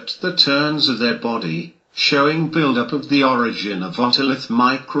percept the turns of their body, showing build-up of the origin of otolith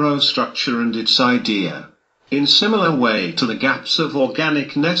microstructure and its idea. In similar way to the gaps of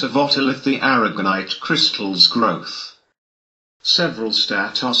organic net of otolith the aragonite crystal's growth. Several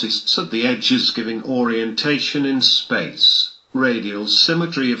statocysts at the edges giving orientation in space. Radial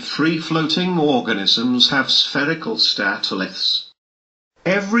symmetry of free-floating organisms have spherical statoliths.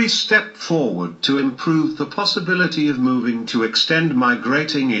 Every step forward to improve the possibility of moving to extend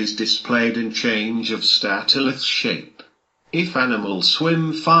migrating is displayed in change of statolith shape. If animals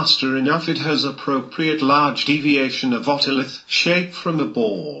swim faster enough, it has appropriate large deviation of otolith shape from a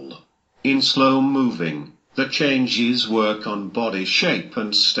ball. In slow moving, the changes work on body shape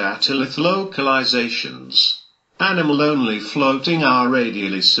and statolith localizations. Animal only floating are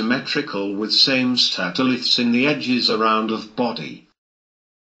radially symmetrical with same statoliths in the edges around of body.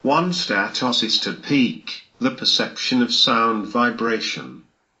 One statocyst at peak, the perception of sound vibration.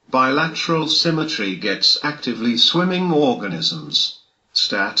 Bilateral symmetry gets actively swimming organisms.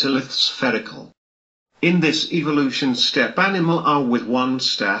 Statolith spherical. In this evolution step, animal are with one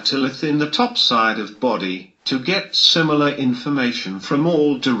statolith in the top side of body, to get similar information from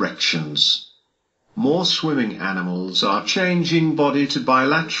all directions. More swimming animals are changing body to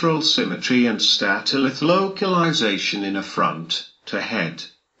bilateral symmetry and statolith localization in a front, to head,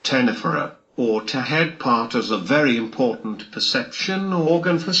 tenephora, or to head part as a very important perception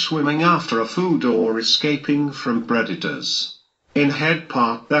organ for swimming after a food or escaping from predators. In head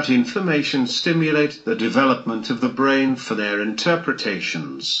part, that information stimulates the development of the brain for their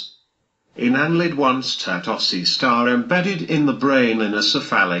interpretations. In annelid, one statocyst are embedded in the brain in a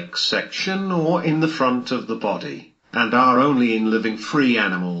cephalic section or in the front of the body, and are only in living free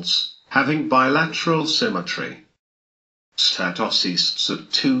animals, having bilateral symmetry. Statocysts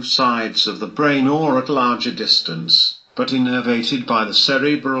at two sides of the brain or at larger distance, but innervated by the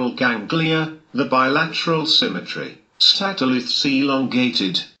cerebral ganglia, the bilateral symmetry. Statoliths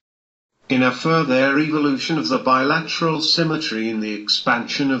elongated. In a further evolution of the bilateral symmetry in the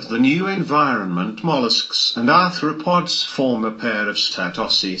expansion of the new environment, mollusks and arthropods form a pair of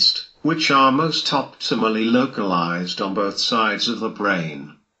statocysts, which are most optimally localized on both sides of the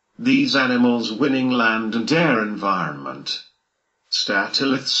brain. These animals winning land and air environment.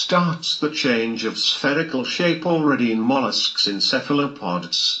 Statolith starts the change of spherical shape already in mollusks in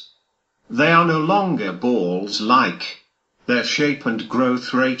cephalopods. They are no longer balls-like. Their shape and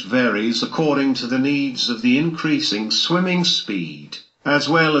growth rate varies according to the needs of the increasing swimming speed, as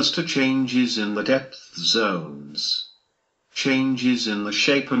well as to changes in the depth zones. Changes in the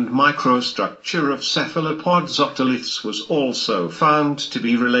shape and microstructure of cephalopods otoliths was also found to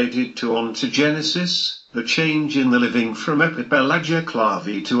be related to ontogenesis, the change in the living from epipelagic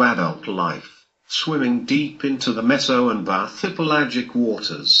larvae to adult life, swimming deep into the meso and bathypelagic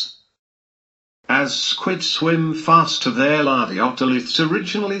waters. As squid swim fast to their larvae, otoliths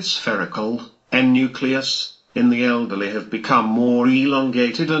originally spherical, nucleus, in the elderly have become more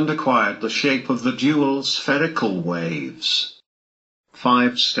elongated and acquired the shape of the dual spherical waves.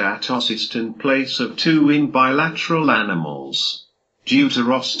 5 statocysts in place of 2 in bilateral animals.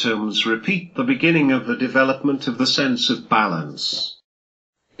 Deuterostomes repeat the beginning of the development of the sense of balance.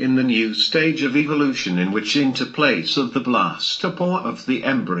 In the new stage of evolution in which into place of the blastopore of the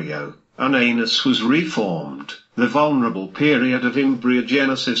embryo, an anus was reformed, the vulnerable period of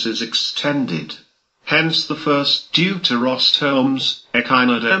embryogenesis is extended. Hence the first deuterostomes,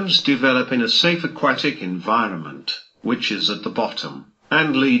 echinoderms, develop in a safe aquatic environment, which is at the bottom,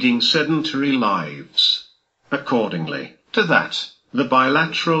 and leading sedentary lives. Accordingly to that, the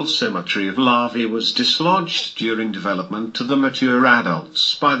bilateral symmetry of larvae was dislodged during development to the mature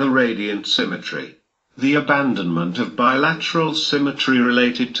adults by the radiant symmetry. The abandonment of bilateral symmetry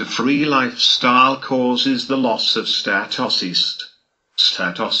related to free lifestyle causes the loss of statocyst.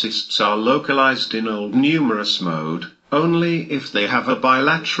 Statocysts are localized in old numerous mode, only if they have a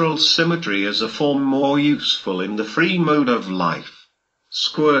bilateral symmetry as a form more useful in the free mode of life.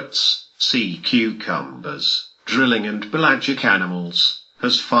 Squirts, sea cucumbers, drilling and pelagic animals,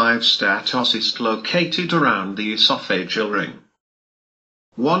 has 5 statocysts located around the esophageal ring.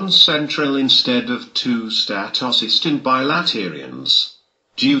 1 central instead of 2 statocysts in bilaterians.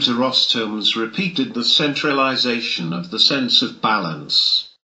 Deuterostomes repeated the centralization of the sense of balance.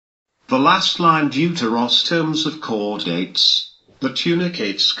 The last line deuterostomes of chordates, the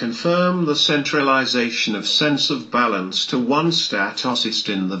tunicates confirm the centralization of sense of balance to 1 statocyst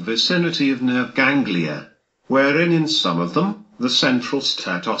in the vicinity of nerve ganglia, wherein in some of them, the central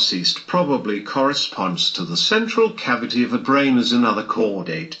statocyst probably corresponds to the central cavity of a brain as in other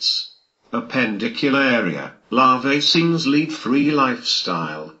chordates. Appendicular area, larvaceans lead free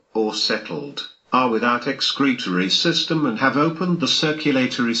lifestyle, or settled, are without excretory system and have opened the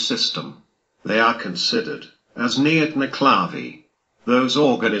circulatory system. They are considered as neotnoclavi. Those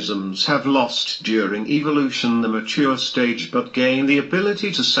organisms have lost during evolution the mature stage but gain the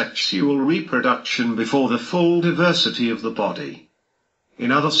ability to sexual reproduction before the full diversity of the body.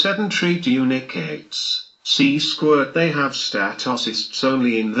 In other sedentary tunicates, sea squirt, they have statocysts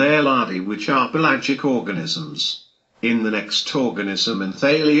only in their larvae, which are pelagic organisms. In the next organism,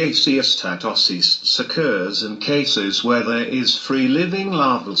 Anthaliaceae, statocysts occurs in cases where there is free living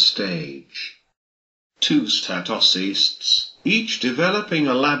larval stage. 2 statocysts, each developing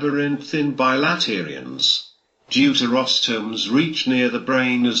a labyrinth in bilaterians. Deuterostomes reach near the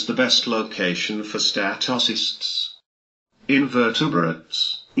brain as the best location for statocysts.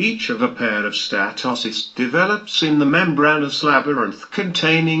 Invertebrates, each of a pair of statocysts develops in the membranous labyrinth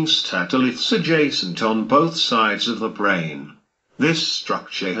containing statoliths adjacent on both sides of the brain. This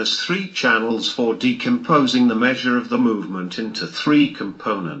structure has 3 channels for decomposing the measure of the movement into 3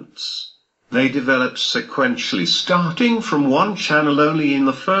 components. They develop sequentially, starting from 1 channel only in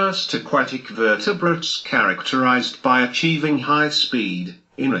the first aquatic vertebrates, characterized by achieving high speed,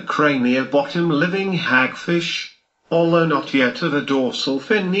 in a crania-bottom living hagfish, although not yet at a dorsal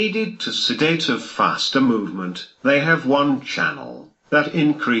fin needed to sedate of faster movement. They have 1 channel that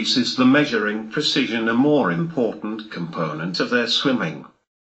increases the measuring precision, a more important component of their swimming.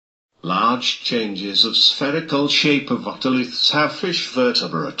 Large changes of spherical shape of otoliths have fish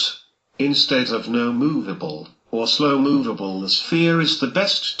vertebrate. Instead of no movable, or slow movable, the sphere is the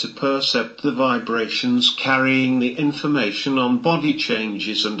best to percept the vibrations carrying the information on body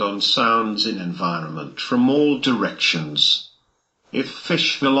changes and on sounds in environment from all directions. If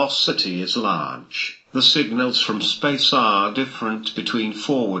fish velocity is large, the signals from space are different between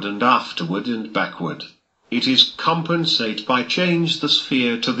forward and afterward and backward. It is compensate by change the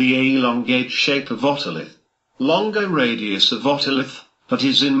sphere to the elongate shape of otolith, longer radius of otolith, but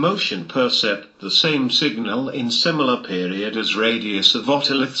is in motion percept the same signal in similar period as radius of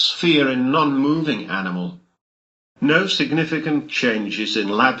otolith sphere in non-moving animal. No significant changes in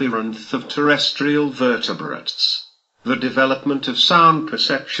labyrinth of terrestrial vertebrates. The development of sound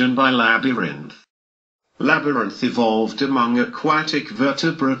perception by labyrinth. Labyrinth evolved among aquatic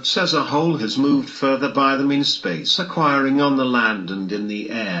vertebrates as a whole, has moved further by them in space, acquiring on the land and in the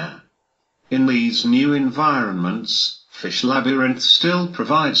air. In these new environments, fish labyrinth still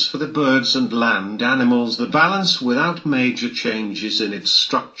provides for the birds and land animals the balance without major changes in its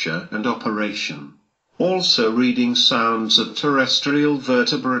structure and operation. Also reading sounds of terrestrial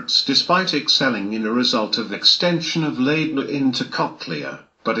vertebrates despite excelling in a result of extension of labia into cochlea,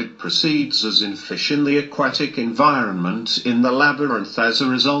 but it proceeds as in fish in the aquatic environment in the labyrinth as a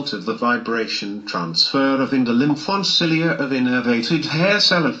result of the vibration transfer of endolymphocilia of innervated hair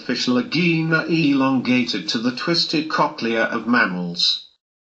cell of fish lagina elongated to the twisted cochlea of mammals.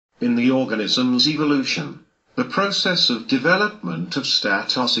 In the organism's evolution, the process of development of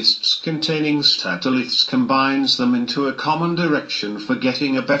statocysts containing statoliths combines them into a common direction for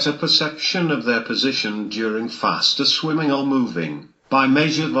getting a better perception of their position during faster swimming or moving, by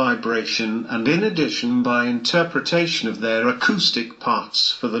measured vibration, and in addition by interpretation of their acoustic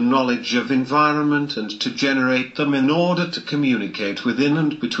parts for the knowledge of environment and to generate them in order to communicate within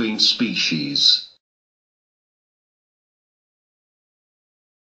and between species.